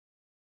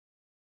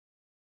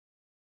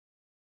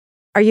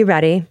Are you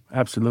ready?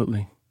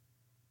 Absolutely.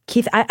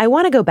 Keith, I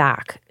want to go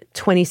back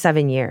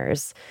 27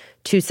 years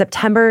to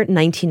September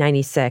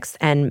 1996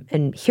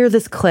 and hear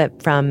this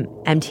clip from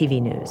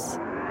MTV News.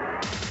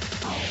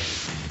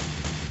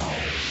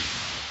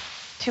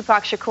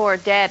 Tupac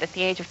Shakur dead at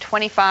the age of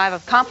 25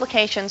 of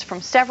complications from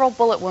several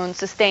bullet wounds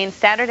sustained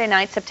Saturday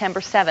night, September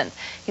 7th.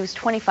 He was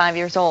 25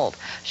 years old.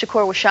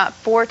 Shakur was shot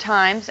 4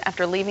 times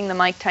after leaving the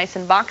Mike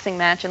Tyson boxing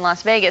match in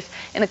Las Vegas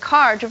in a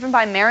car driven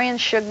by Marion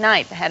Suge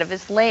Knight, the head of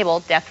his label,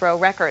 Death Row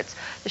Records.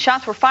 The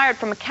shots were fired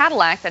from a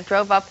Cadillac that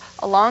drove up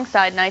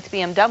alongside Knight's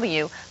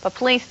BMW, but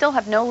police still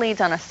have no leads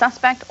on a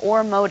suspect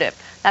or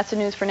motive. That's the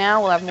news for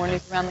now. We'll have more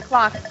news around the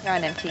clock here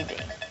on MTV.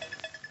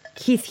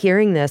 Keith,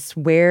 hearing this,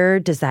 where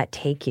does that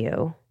take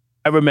you?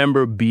 I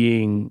remember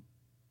being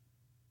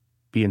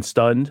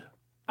stunned.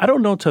 I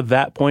don't know, to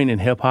that point in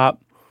hip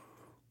hop,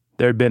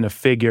 there had been a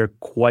figure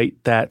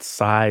quite that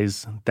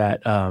size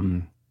that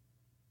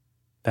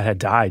had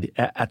died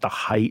at the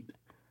height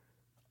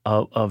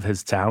of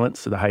his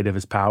talents, the height of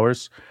his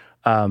powers.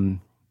 And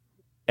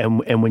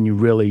when you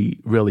really,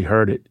 really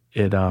heard it,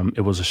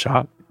 it was a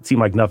shock. It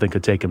seemed like nothing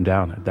could take him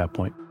down at that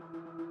point.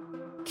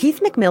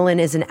 Keith McMillan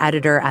is an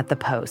editor at The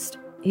Post.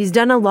 He's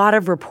done a lot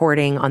of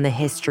reporting on the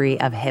history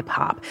of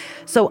hip-hop.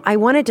 So I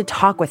wanted to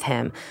talk with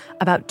him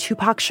about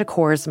Tupac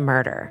Shakur's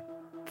murder.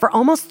 For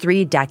almost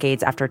 3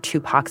 decades after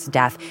Tupac's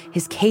death,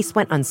 his case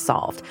went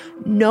unsolved.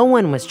 No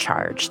one was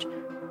charged.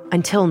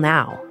 Until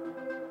now.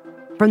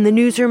 From the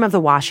newsroom of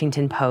The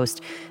Washington Post,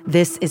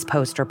 this is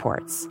Post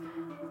Reports.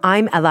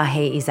 I'm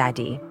Elahe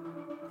Izadi.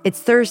 It's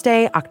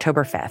Thursday,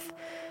 October 5th.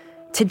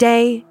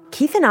 Today,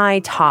 Keith and I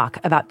talk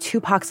about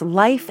Tupac's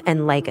life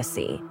and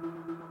legacy,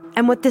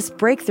 and what this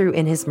breakthrough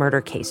in his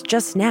murder case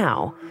just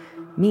now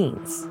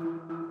means.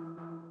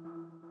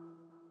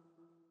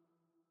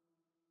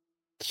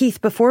 Keith,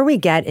 before we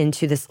get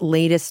into this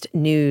latest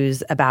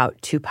news about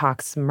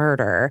Tupac's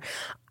murder,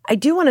 I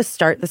do want to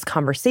start this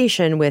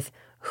conversation with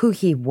who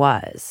he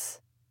was.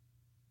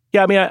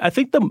 Yeah, I mean, I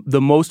think the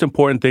most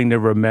important thing to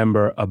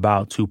remember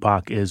about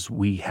Tupac is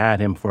we had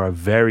him for a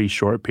very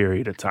short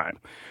period of time.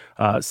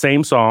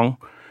 Same song,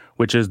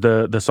 which is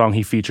the song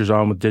he features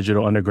on with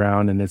Digital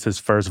Underground, and it's his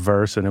first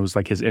verse, and it was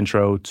like his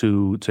intro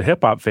to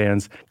hip-hop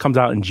fans, comes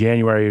out in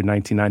January of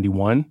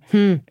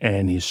 1991,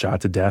 and he's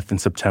shot to death in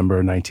September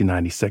of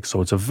 1996.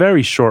 So it's a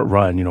very short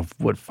run,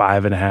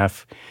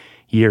 5.5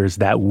 years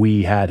that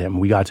we had him.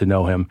 We got to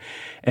know him,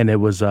 and it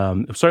was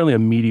certainly a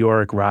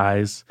meteoric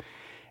rise.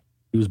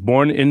 He was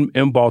born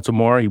in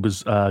Baltimore. He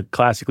was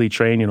classically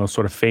trained,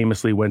 sort of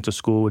famously went to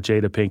school with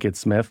Jada Pinkett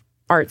Smith.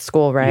 Art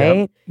school,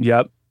 right?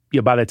 Yep. Yeah,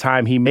 by the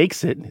time he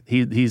makes it,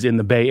 he's in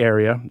the Bay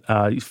Area.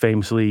 He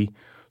famously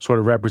sort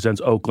of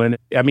represents Oakland.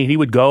 I mean, he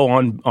would go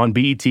on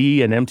BET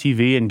and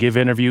MTV and give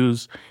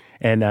interviews.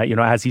 And,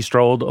 as he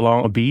strolled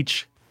along a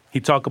beach,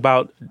 he'd talk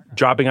about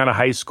dropping out of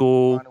high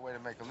school. Find a way to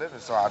make a living,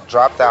 so I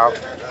dropped out,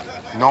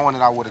 knowing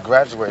that I would have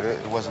graduated.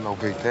 It wasn't no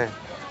big thing.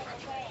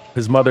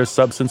 His mother's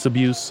substance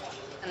abuse.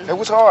 It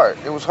was hard.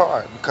 It was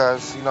hard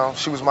because,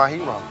 she was my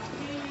hero.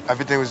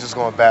 Everything was just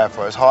going bad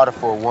for her. It's harder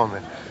for a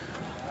woman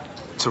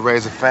to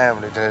raise a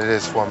family than it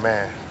is for a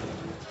man.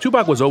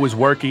 Tupac was always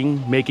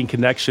working, making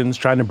connections,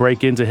 trying to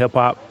break into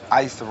hip-hop.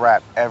 I used to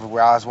rap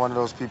everywhere. I was one of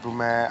those people,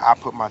 man. I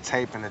put my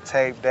tape in the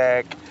tape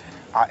deck.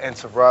 I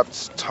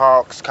interrupt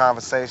talks,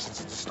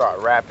 conversations to start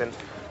rapping.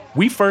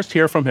 We first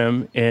hear from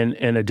him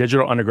in a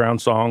Digital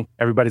Underground song.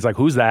 Everybody's like,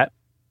 who's that?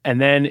 And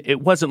then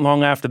it wasn't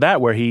long after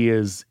that where he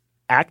is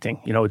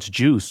acting. It's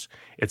Juice.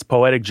 It's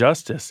Poetic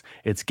Justice.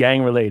 It's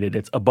gang-related.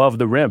 It's Above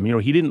the Rim.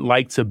 He didn't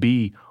like to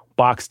be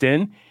boxed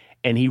in.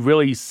 And he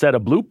really set a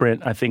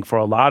blueprint, I think, for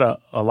a lot of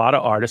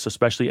artists,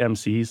 especially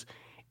MCs,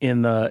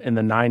 in the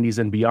 90s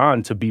and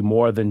beyond, to be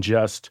more than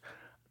just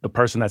the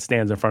person that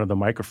stands in front of the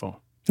microphone.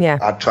 Yeah.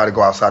 I try to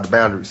go outside the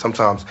boundaries.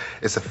 Sometimes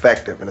it's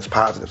effective and it's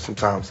positive.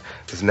 Sometimes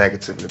it's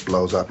negative and it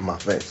blows up in my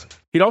face.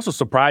 He'd also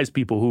surprise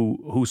people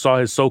who saw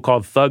his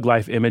so-called thug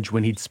life image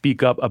when he'd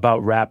speak up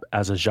about rap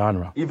as a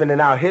genre. Even in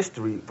our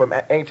history, from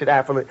ancient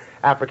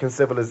African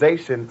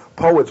civilization,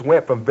 poets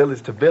went from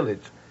village to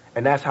village.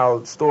 And that's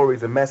how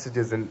stories and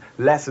messages and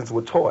lessons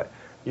were taught.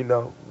 Being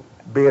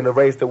the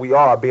race that we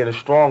are, being a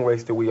strong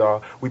race that we are,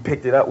 we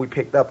picked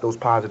up those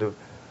positive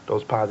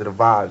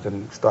vibes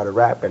and started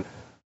rapping.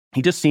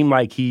 He just seemed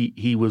like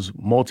he was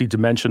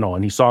multidimensional,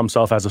 and he saw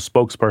himself as a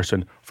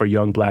spokesperson for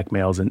young black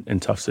males in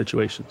tough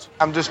situations.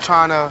 I'm just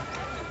trying to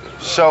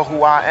show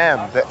who I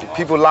am. That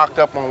people locked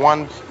up on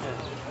one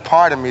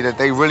part of me that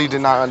they really did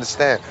not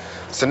understand.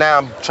 So now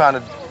I'm trying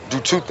to do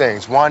 2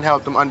 things. 1,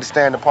 help them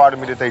understand the part of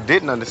me that they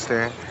didn't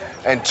understand.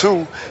 And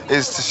 2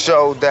 is to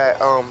show that,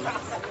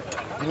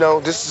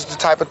 this is the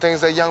type of things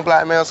that young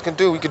black males can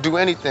do. We could do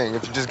anything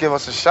if you just give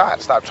us a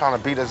shot. Stop trying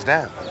to beat us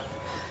down.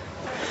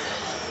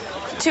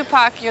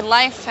 Tupac, your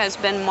life has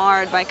been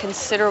marred by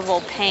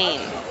considerable pain.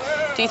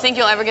 Do you think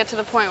you'll ever get to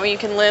the point where you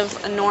can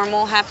live a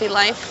normal, happy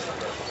life?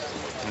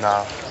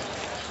 No.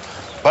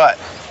 But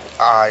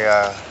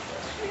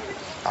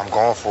I'm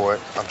going for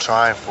it. I'm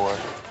trying for it.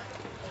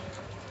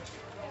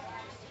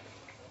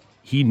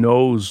 He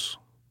knows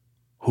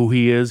who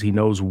he is. He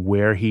knows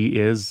where he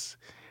is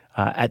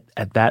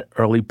at that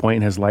early point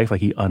in his life.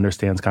 Like, he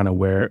understands kind of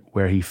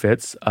where he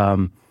fits.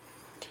 And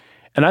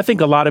I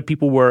think a lot of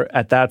people were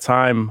at that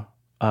time,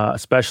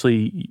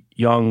 especially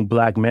young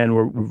Black men,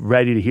 were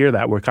ready to hear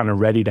that. We're kind of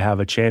ready to have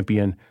a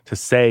champion to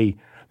say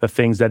the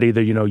things that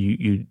either,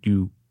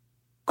 you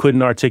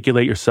couldn't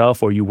articulate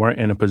yourself, or you weren't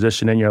in a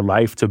position in your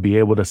life to be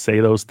able to say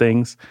those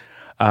things.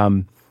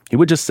 He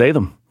would just say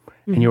them.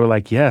 Mm-hmm. And you were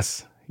like,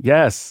 yes,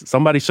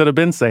 somebody should have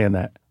been saying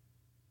that.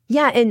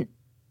 Yeah, and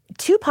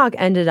Tupac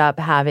ended up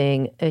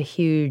having a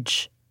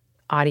huge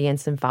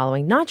audience and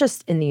following, not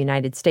just in the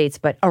United States,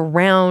 but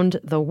around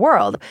the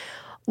world.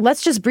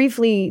 Let's just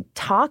briefly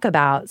talk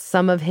about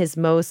some of his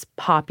most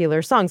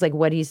popular songs, like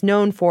what he's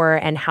known for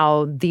and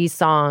how these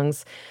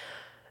songs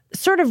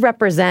sort of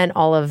represent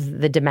all of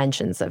the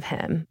dimensions of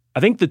him. I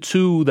think the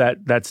two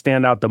that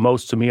stand out the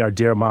most to me are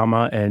Dear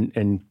Mama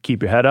and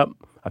Keep Your Head Up.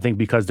 I think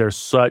because they're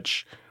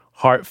such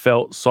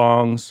heartfelt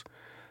songs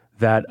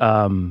that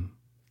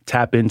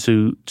tap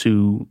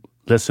into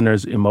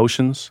listeners'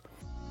 emotions.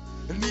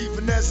 And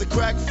even as a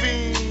crack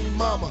fiend,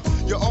 mama,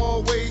 you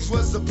always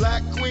was a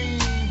black queen,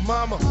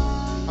 mama.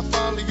 I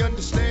finally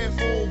understand,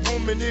 for a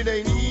woman it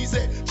ain't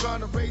easy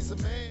trying to raise a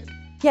man.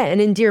 Yeah,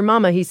 and in Dear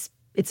Mama,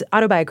 it's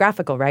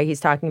autobiographical, right? He's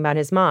talking about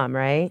his mom,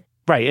 right?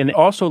 Right, and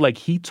also, like,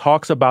 he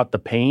talks about the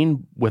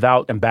pain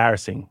without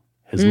embarrassing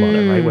his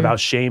mother, right? Without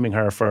shaming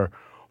her for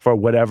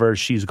whatever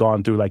she's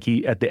gone through. Like,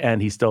 at the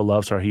end, he still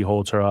loves her. He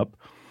holds her up.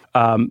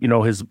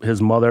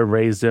 His mother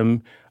raised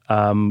him,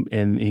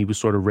 and he was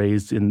sort of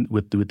raised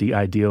with the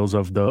ideals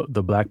of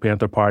the Black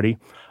Panther Party.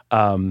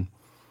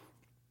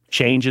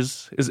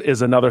 Changes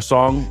is another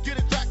song. Get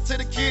it back to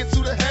the kids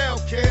who the hell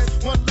cares.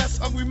 One less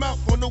hungry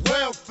mouth on the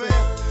welfare.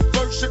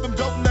 First ship them,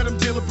 don't let them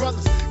deal with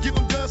brothers. Give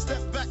them guns, step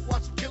back,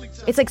 watch them kill each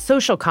other. It's like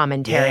social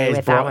commentary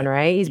with that one,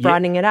 right? He's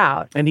broadening it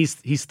out. And he's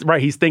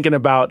right. He's thinking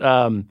about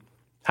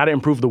how to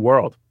improve the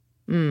world.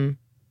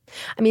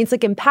 I mean, it's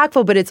like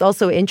impactful, but it's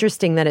also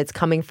interesting that it's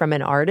coming from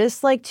an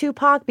artist like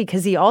Tupac,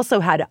 because he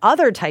also had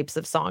other types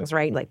of songs,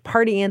 right? Like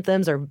party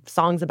anthems or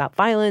songs about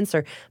violence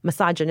or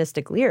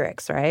misogynistic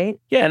lyrics, right?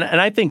 Yeah,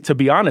 and I think, to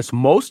be honest,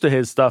 most of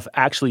his stuff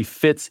actually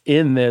fits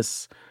in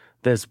this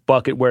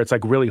bucket where it's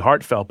like really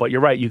heartfelt. But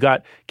you're right, you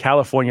got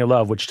California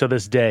Love, which to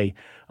this day,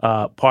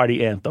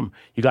 party anthem.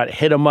 You got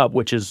Hit 'Em Up,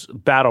 which is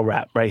battle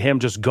rap, right? Him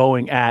just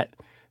going at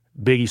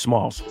Biggie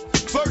Smalls.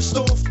 First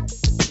off,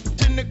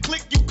 in the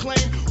click you claim,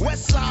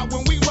 West Side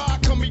when we ride,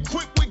 come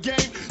equipped with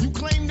game. You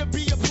claim to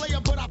be a player,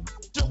 but I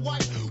your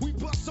wife. We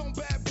bust on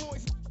bad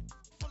boys.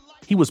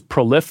 He was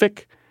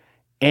prolific,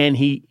 and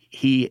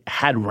he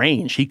had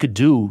range. He could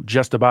do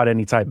just about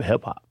any type of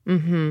hip hop.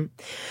 Mm-hmm.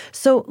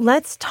 So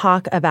let's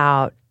talk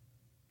about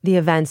the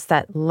events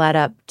that led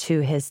up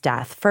to his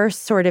death.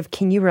 First,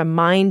 can you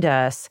remind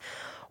us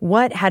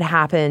what had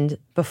happened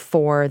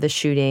before the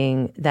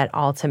shooting that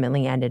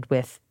ultimately ended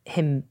with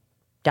him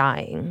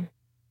dying?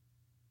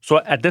 So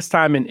at this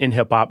time in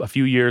hip-hop, a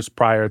few years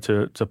prior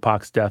to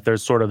Pac's death,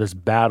 there's sort of this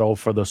battle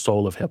for the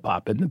soul of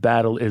hip-hop. And the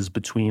battle is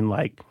between,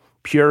 like,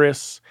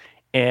 purists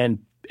and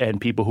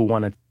people who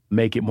want to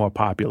make it more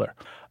popular.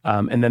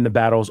 And then the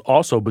battle is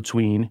also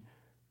between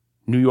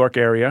New York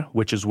area,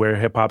 which is where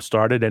hip-hop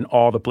started, and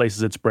all the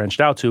places it's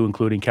branched out to,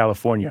 including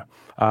California.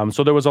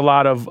 So there was a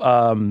lot of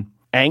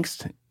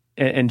angst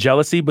and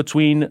jealousy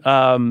between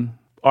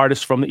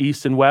artists from the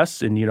East and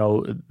West. And,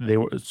 they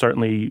were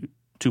certainly...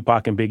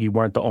 Tupac and Biggie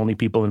weren't the only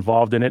people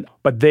involved in it,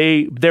 but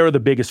they were the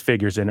biggest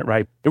figures in it,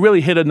 right? It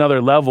really hit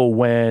another level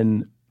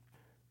when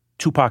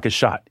Tupac is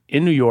shot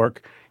in New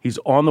York. He's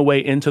on the way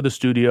into the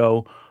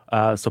studio,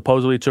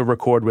 supposedly to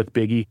record with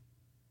Biggie.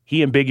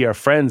 He and Biggie are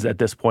friends at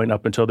this point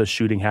up until the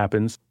shooting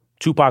happens.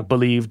 Tupac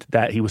believed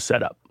that he was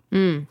set up.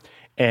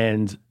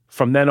 And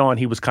from then on,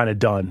 he was kind of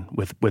done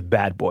with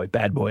Bad Boy.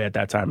 Bad Boy at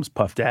that time was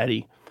Puff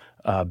Daddy,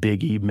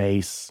 Biggie,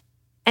 Mace.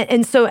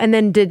 And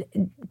then did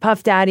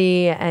Puff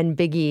Daddy and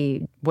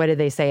Biggie, what did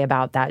they say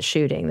about that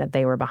shooting? That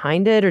they were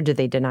behind it, or did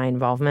they deny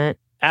involvement?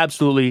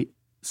 Absolutely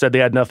said they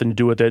had nothing to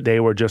do with it. They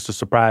were just as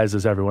surprised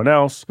as everyone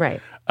else. Right.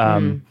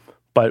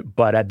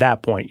 But at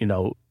that point,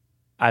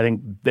 I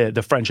think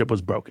the friendship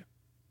was broken.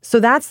 So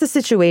that's the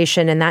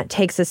situation, and that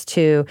takes us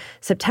to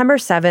September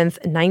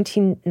 7th,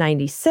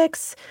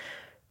 1996.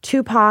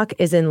 Tupac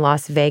is in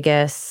Las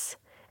Vegas.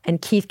 And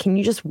Keith, can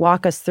you just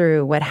walk us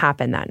through what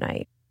happened that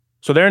night?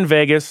 So they're in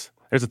Vegas.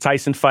 There's a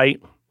Tyson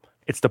fight.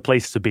 It's the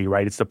place to be,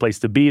 right? It's the place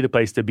to be, the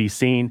place to be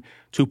seen.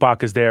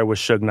 Tupac is there with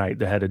Suge Knight,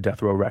 the head of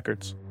Death Row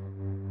Records.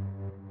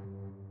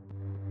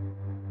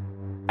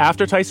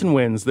 After Tyson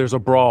wins, there's a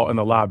brawl in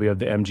the lobby of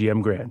the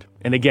MGM Grand.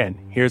 And again,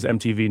 here's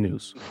MTV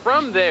News.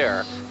 From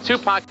there,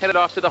 Tupac headed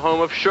off to the home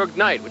of Suge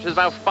Knight, which is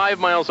about 5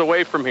 miles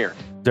away from here.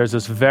 There's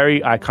this very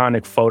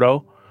iconic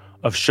photo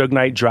of Suge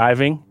Knight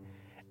driving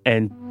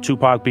and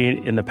Tupac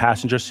being in the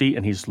passenger seat,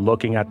 and he's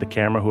looking at the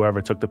camera,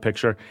 whoever took the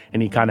picture,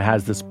 and he kind of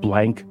has this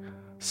blank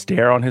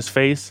stare on his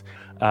face.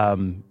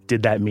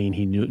 Did that mean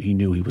he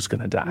knew he was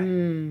going to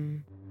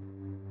die?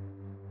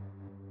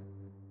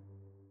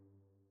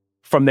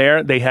 From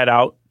there, they head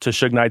out to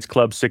Suge Knight's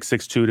Club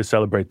 662 to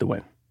celebrate the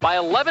win. By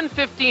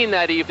 11:15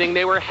 that evening,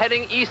 they were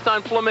heading east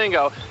on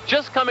Flamingo,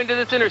 just coming to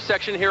this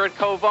intersection here at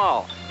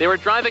Koval. They were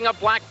driving a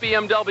black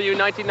BMW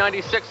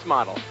 1996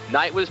 model.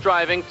 Knight was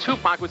driving,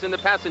 Tupac was in the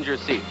passenger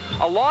seat.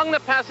 Along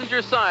the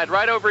passenger side,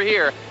 right over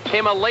here,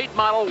 came a late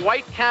model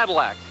white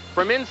Cadillac.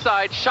 From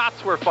inside,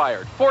 shots were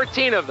fired,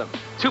 14 of them.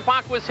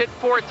 Tupac was hit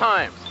 4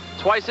 times,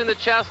 twice in the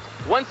chest,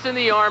 once in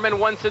the arm, and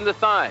once in the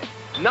thigh.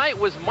 Knight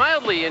was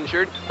mildly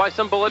injured by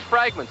some bullet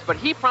fragments, but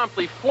he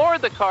promptly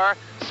floored the car,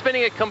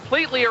 spinning it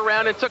completely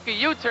around and took a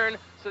U-turn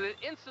so that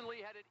instantly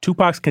had it...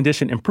 Tupac's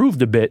condition improved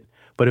a bit,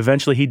 but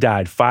eventually he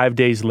died 5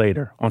 days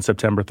later on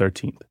September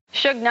 13th.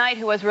 Suge Knight,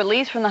 who was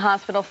released from the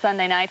hospital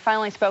Sunday night,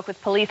 finally spoke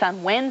with police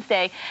on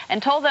Wednesday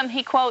and told them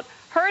he, quote,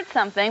 heard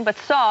something but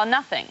saw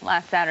nothing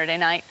last Saturday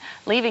night,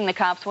 leaving the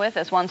cops with,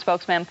 as one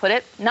spokesman put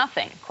it,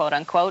 nothing, quote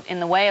unquote, in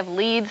the way of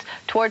leads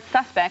towards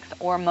suspects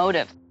or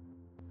motives.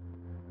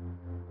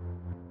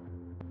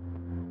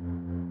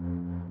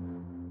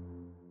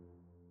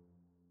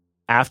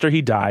 After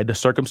he died, the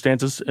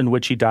circumstances in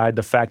which he died,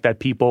 the fact that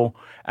people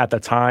at the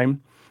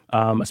time,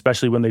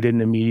 especially when they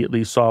didn't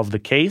immediately solve the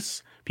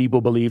case,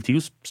 people believed he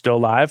was still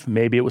alive.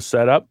 Maybe it was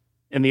set up.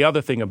 And the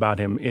other thing about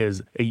him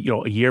is, a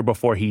year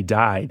before he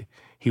died,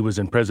 he was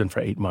in prison for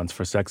 8 months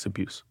for sex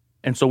abuse.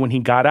 And so when he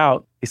got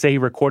out, they say he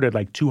recorded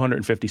like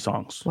 250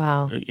 songs.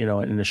 Wow.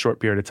 In a short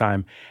period of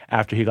time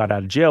after he got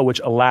out of jail, which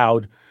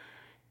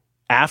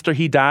after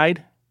he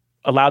died,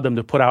 allowed them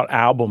to put out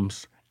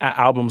albums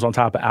on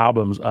top of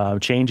albums.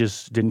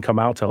 Changes didn't come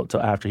out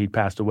till after he'd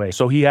passed away.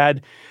 So he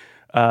had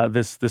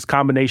this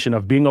combination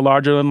of being a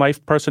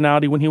larger-than-life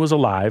personality when he was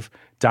alive,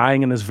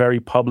 dying in this very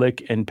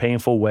public and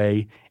painful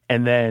way,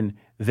 and then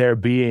there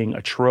being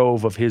a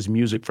trove of his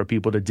music for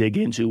people to dig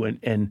into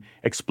and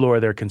explore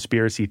their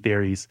conspiracy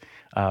theories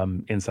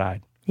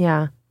inside.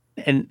 Yeah.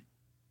 And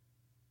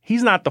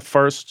he's not the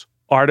first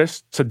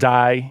artist to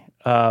die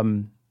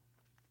in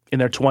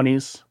their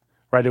 20s.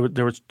 Right,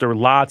 there were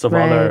lots of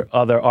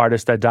other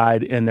artists that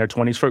died in their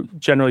 20s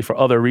generally for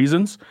other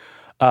reasons,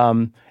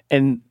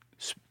 and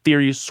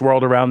theories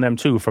swirled around them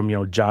too, from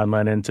John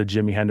Lennon to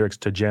Jimi Hendrix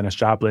to Janis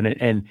Joplin,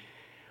 and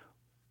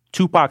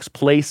Tupac's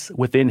place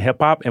within hip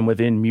hop and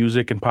within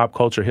music and pop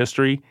culture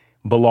history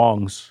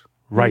belongs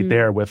right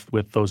there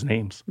with those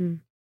names.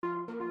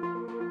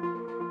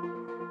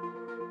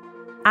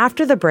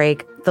 After the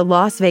break, the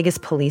Las Vegas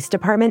Police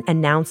Department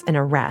announced an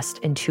arrest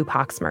in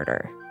Tupac's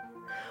murder.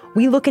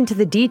 We look into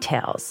the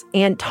details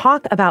and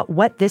talk about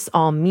what this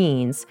all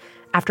means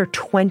after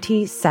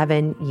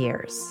 27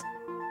 years.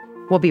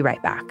 We'll be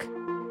right back.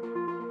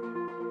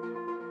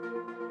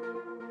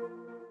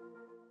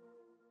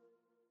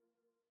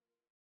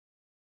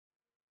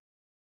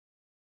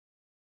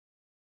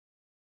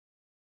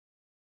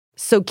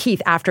 So,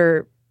 Keith,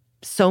 after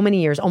so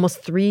many years,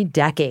 almost 3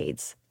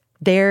 decades,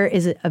 there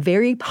is a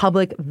very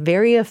public,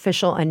 very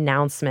official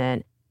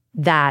announcement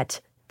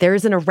that there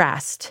is an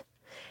arrest.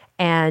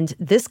 And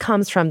this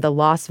comes from the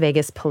Las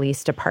Vegas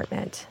Police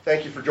Department.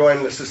 Thank you for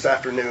joining us this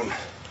afternoon.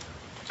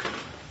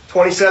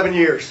 27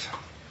 years.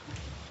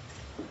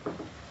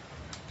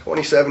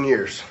 27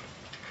 years.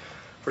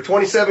 For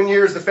 27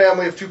 years, the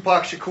family of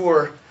Tupac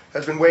Shakur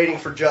has been waiting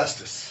for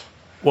justice.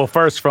 Well,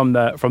 first, from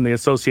the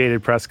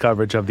Associated Press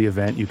coverage of the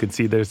event, you can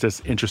see there's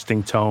this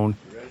interesting tone.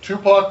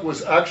 Tupac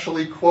was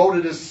actually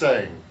quoted as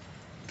saying,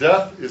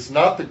 "Death is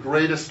not the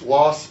greatest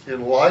loss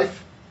in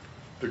life.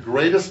 The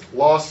greatest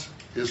loss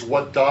is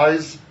what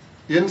dies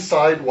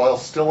inside while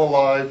still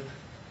alive.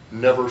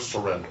 Never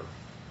surrender."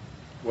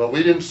 Well,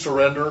 we didn't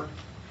surrender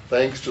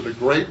thanks to the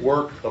great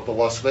work of the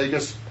Las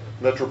Vegas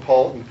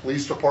Metropolitan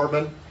Police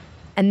Department.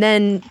 And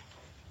then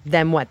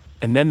what?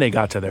 And then they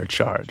got to their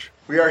charge.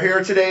 We are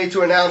here today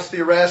to announce the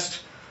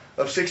arrest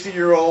of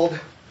 60-year-old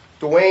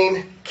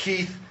Dwayne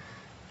Keith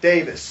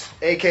Davis,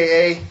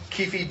 a.k.a.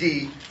 Keefy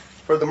D,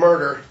 for the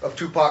murder of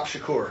Tupac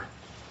Shakur.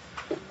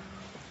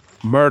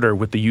 Murder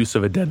with the use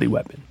of a deadly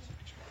weapon.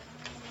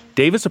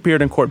 Davis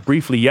appeared in court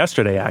briefly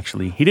yesterday,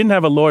 actually. He didn't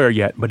have a lawyer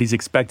yet, but he's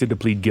expected to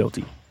plead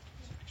guilty.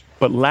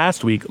 But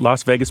last week,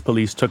 Las Vegas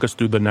police took us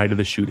through the night of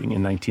the shooting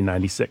in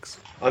 1996.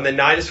 On the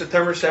night of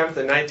September 7th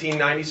of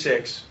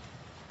 1996,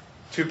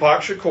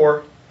 Tupac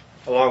Shakur,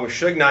 along with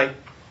Suge Knight,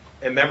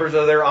 and members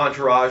of their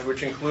entourage,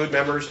 which include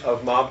members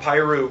of Mob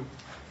Piru,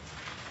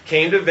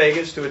 came to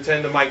Vegas to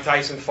attend the Mike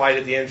Tyson fight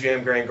at the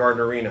MGM Grand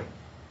Garden Arena.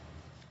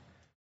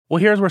 Well,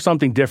 here's where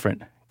something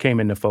different came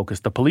into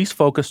focus. The police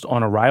focused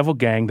on a rival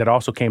gang that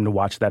also came to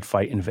watch that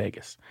fight in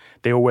Vegas.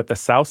 They were with the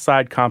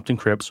Southside Compton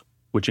Crips,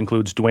 which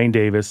includes Dwayne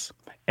Davis,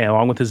 and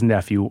along with his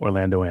nephew,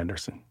 Orlando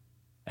Anderson.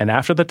 And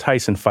after the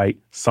Tyson fight,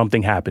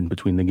 something happened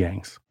between the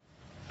gangs.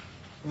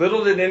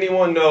 Little did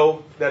anyone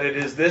know that it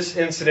is this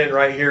incident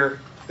right here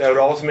that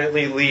would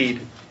ultimately lead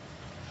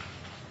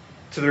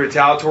to the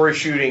retaliatory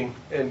shooting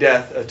and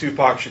death of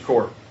Tupac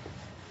Shakur.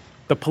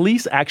 The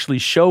police actually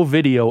show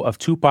video of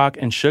Tupac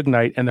and Suge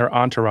Knight and their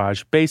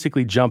entourage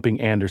basically jumping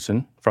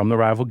Anderson from the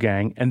rival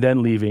gang and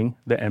then leaving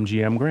the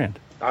MGM Grand.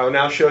 I will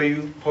now show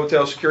you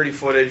hotel security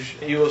footage.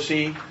 You will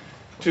see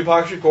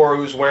Tupac Shakur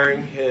was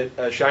wearing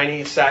a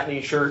shiny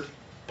satiny shirt,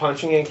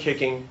 punching and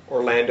kicking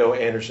Orlando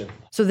Anderson.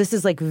 So this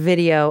is like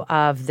video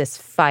of this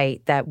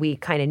fight that we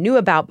kind of knew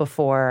about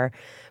before,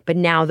 but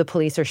now the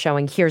police are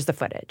showing, here's the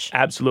footage.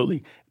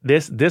 Absolutely.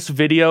 This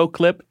video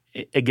clip,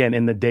 again,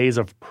 in the days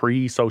of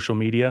pre-social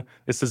media,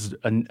 this is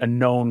a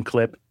known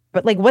clip.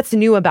 But like, what's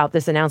new about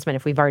this announcement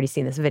if we've already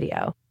seen this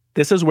video?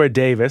 This is where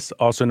Davis,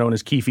 also known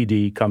as Keefe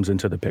D, comes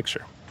into the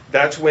picture.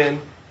 That's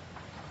when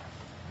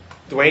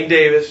Dwayne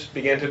Davis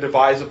began to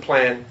devise a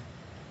plan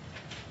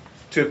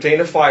to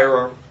obtain a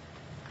firearm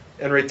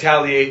and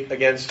retaliate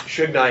against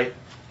Suge Knight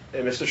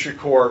and Mr.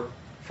 Shakur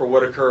for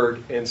what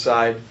occurred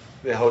inside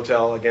the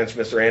hotel against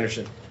Mr.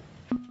 Anderson.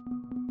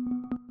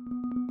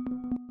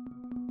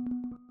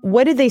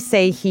 What did they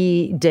say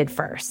he did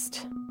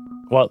first?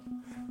 Well,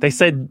 they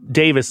said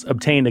Davis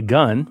obtained a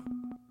gun,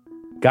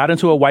 got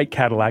into a white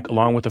Cadillac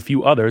along with a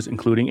few others,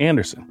 including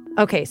Anderson.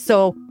 Okay,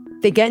 so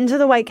they get into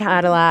the white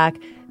Cadillac.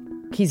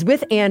 He's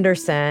with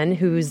Anderson,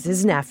 who's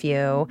his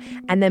nephew.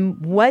 And then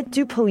what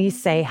do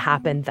police say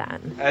happened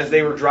then? As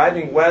they were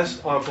driving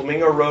west on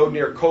Flamingo Road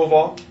near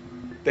Koval,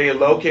 they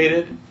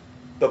located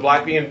the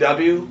black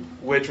BMW,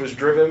 which was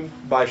driven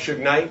by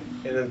Suge Knight,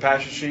 and in the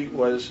passenger seat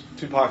was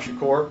Tupac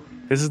Shakur.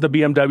 This is the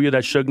BMW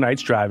that Suge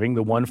Knight's driving,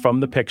 the one from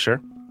the picture.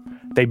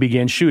 They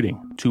began shooting.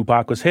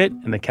 Tupac was hit,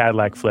 and the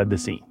Cadillac fled the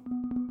scene.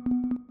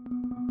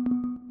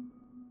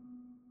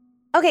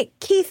 Okay,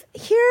 Keith,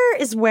 here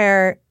is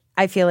where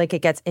I feel like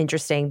it gets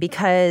interesting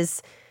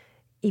because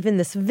even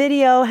this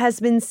video has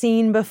been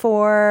seen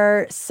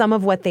before. Some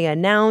of what they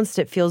announced,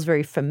 it feels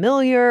very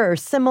familiar or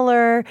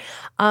similar.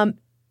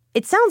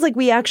 It sounds like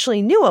we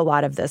actually knew a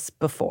lot of this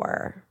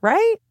before,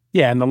 right?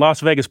 Yeah, and the Las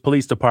Vegas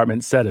Police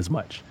Department said as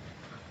much.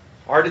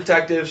 Our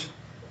detectives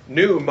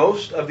knew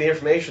most of the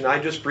information I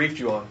just briefed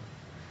you on.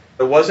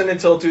 It wasn't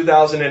until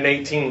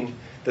 2018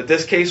 that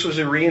this case was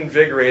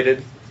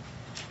reinvigorated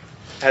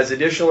as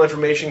additional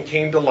information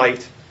came to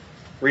light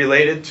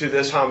related to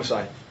this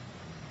homicide.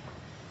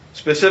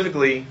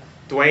 Specifically,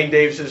 Dwayne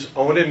Davis's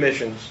own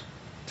admissions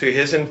to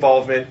his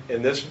involvement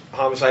in this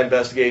homicide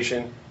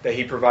investigation that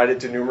he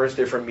provided to numerous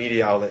different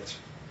media outlets.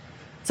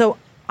 So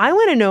I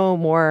want to know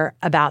more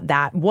about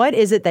that. What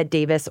is it that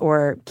Davis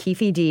or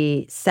Keefe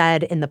D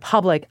said in the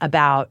public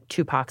about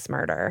Tupac's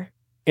murder?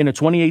 In a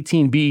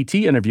 2018 BET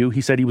interview, he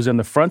said he was in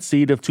the front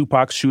seat of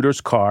Tupac's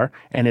shooter's car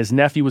and his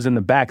nephew was in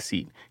the back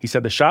seat. He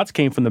said the shots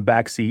came from the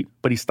back seat,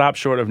 but he stopped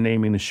short of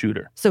naming the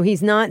shooter. So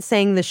he's not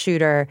saying the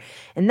shooter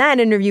in that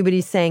interview, but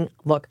he's saying,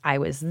 look, I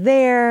was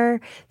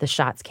there. The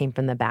shots came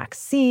from the back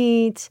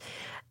seat.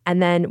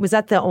 And then was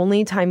that the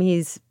only time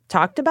he's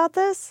talked about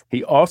this?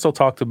 He also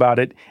talked about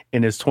it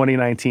in his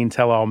 2019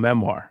 tell-all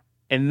memoir.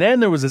 And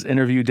then there was this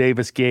interview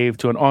Davis gave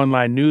to an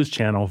online news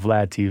channel,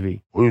 Vlad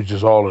TV. We was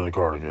just all in the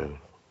car together.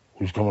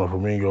 We was coming up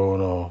from Mingo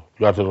and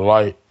got to the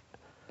light.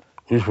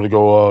 We was going to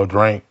go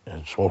drink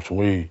and smoke some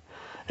weed,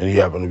 and he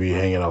happened to be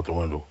hanging out the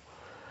window.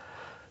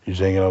 He was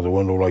hanging out the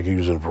window like he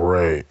was in a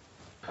parade.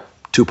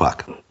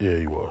 Tupac? Yeah,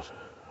 he was.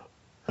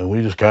 And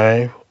we just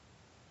came,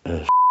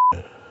 and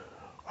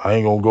I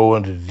ain't going to go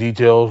into the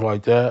details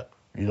like that,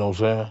 you know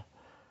what I'm saying?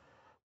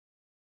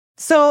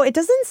 So it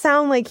doesn't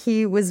sound like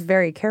he was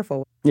very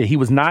careful. Yeah, he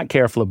was not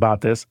careful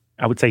about this.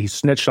 I would say he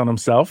snitched on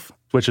himself,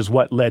 which is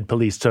what led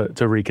police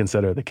to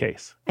reconsider the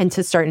case. And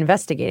to start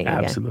investigating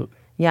again. Absolutely.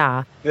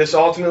 Yeah. This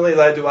ultimately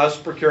led to us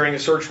procuring a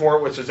search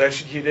warrant which was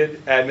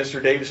executed at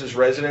Mr. Davis's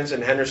residence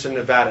in Henderson,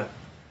 Nevada.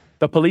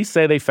 The police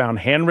say they found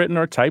handwritten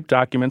or typed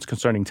documents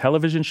concerning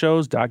television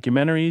shows,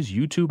 documentaries,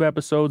 YouTube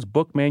episodes,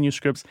 book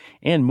manuscripts,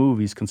 and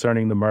movies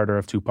concerning the murder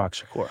of Tupac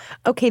Shakur.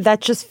 Okay, that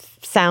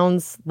just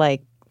sounds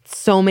like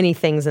so many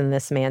things in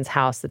this man's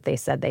house that they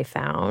said they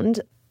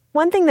found.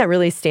 One thing that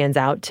really stands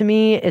out to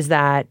me is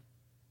that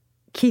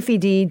Keefe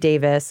D.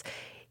 Davis,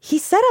 he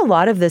said a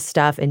lot of this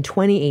stuff in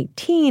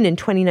 2018 and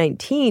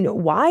 2019.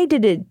 Why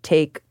did it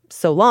take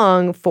so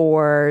long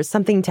for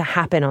something to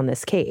happen on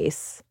this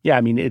case? Yeah,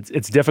 I mean,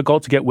 it's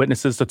difficult to get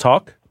witnesses to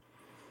talk.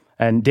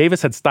 And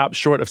Davis had stopped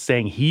short of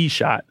saying he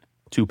shot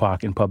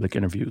Tupac in public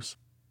interviews.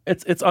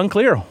 It's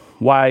unclear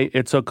why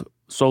it took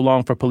so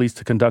long for police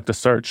to conduct a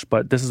search,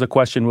 but this is a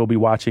question we'll be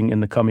watching in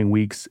the coming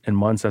weeks and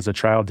months as a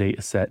trial date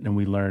is set and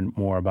we learn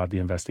more about the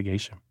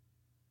investigation.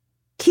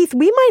 Keith,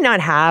 we might not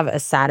have a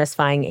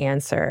satisfying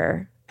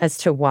answer as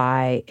to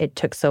why it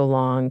took so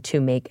long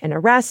to make an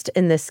arrest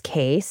in this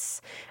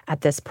case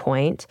at this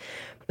point.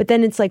 But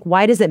then it's like,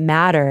 why does it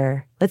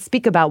matter? Let's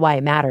speak about why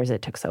it matters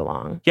it took so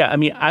long. Yeah, I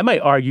mean, I might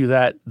argue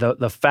that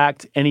the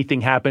fact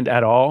anything happened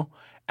at all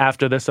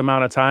after this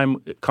amount of time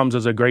comes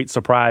as a great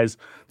surprise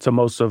to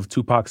most of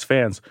Tupac's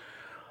fans.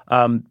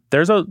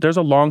 There's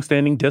a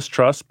longstanding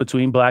distrust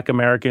between Black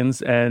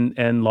Americans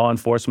and law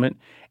enforcement.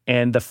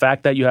 And the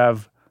fact that you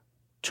have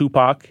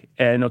Tupac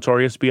and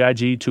Notorious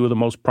B.I.G., two of the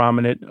most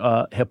prominent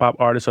hip-hop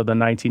artists of the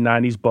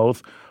 1990s,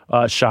 both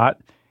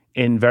shot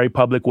in very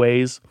public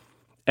ways.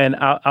 And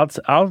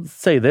I'll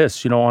say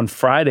this, on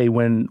Friday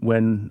when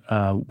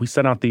we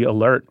sent out the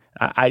alert,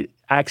 I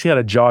actually had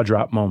a jaw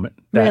drop moment.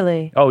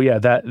 Really? Oh yeah,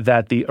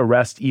 that the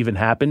arrest even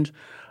happened.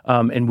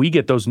 And we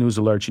get those news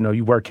alerts. You know,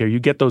 you work here, you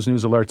get those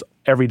news alerts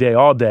every day,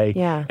 all day.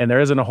 Yeah. And there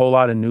isn't a whole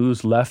lot of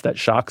news left that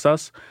shocks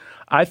us.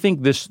 I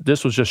think this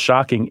was just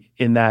shocking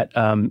in that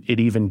it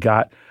even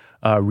got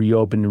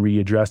reopened and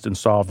readdressed and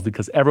solved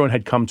because everyone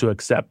had come to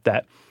accept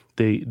that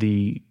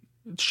the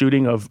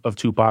shooting of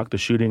Tupac, the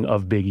shooting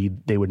of Biggie,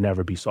 they would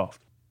never be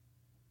solved.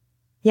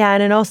 Yeah,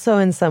 and it also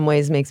in some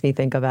ways makes me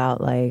think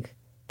about like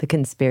the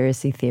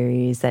conspiracy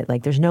theories that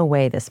like there's no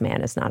way this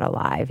man is not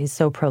alive. He's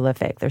so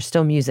prolific. There's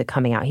still music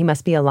coming out. He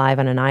must be alive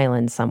on an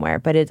island somewhere.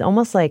 But it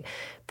almost like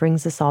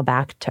brings us all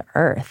back to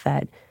earth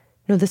that, you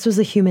know, this was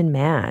a human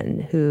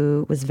man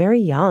who was very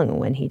young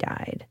when he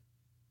died.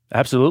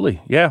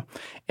 Absolutely, yeah.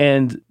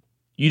 And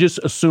you just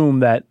assume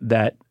that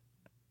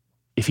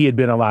if he had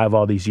been alive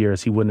all these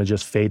years, he wouldn't have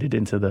just faded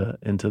into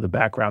the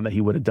background, that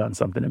he would have done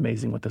something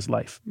amazing with his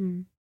life.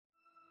 Mm.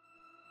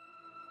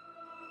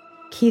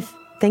 Keith,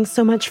 thanks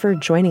so much for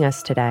joining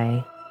us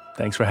today.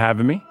 Thanks for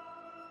having me.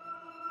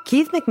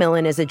 Keith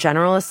McMillan is a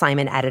general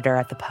assignment editor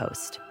at The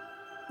Post.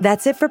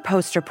 That's it for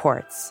Post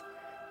Reports.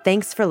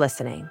 Thanks for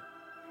listening.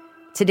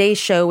 Today's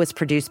show was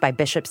produced by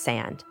Bishop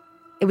Sand.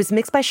 It was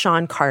mixed by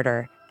Sean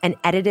Carter and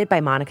edited by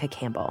Monica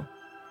Campbell.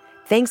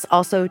 Thanks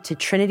also to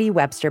Trinity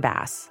Webster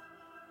Bass.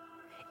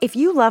 If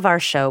you love our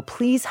show,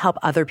 please help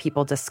other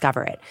people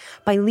discover it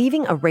by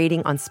leaving a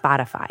rating on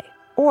Spotify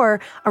or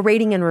a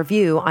rating and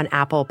review on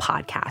Apple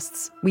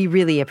Podcasts. We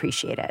really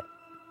appreciate it.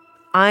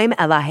 I'm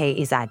Elahe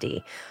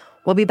Izadi.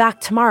 We'll be back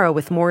tomorrow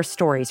with more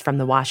stories from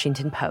the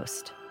Washington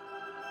Post.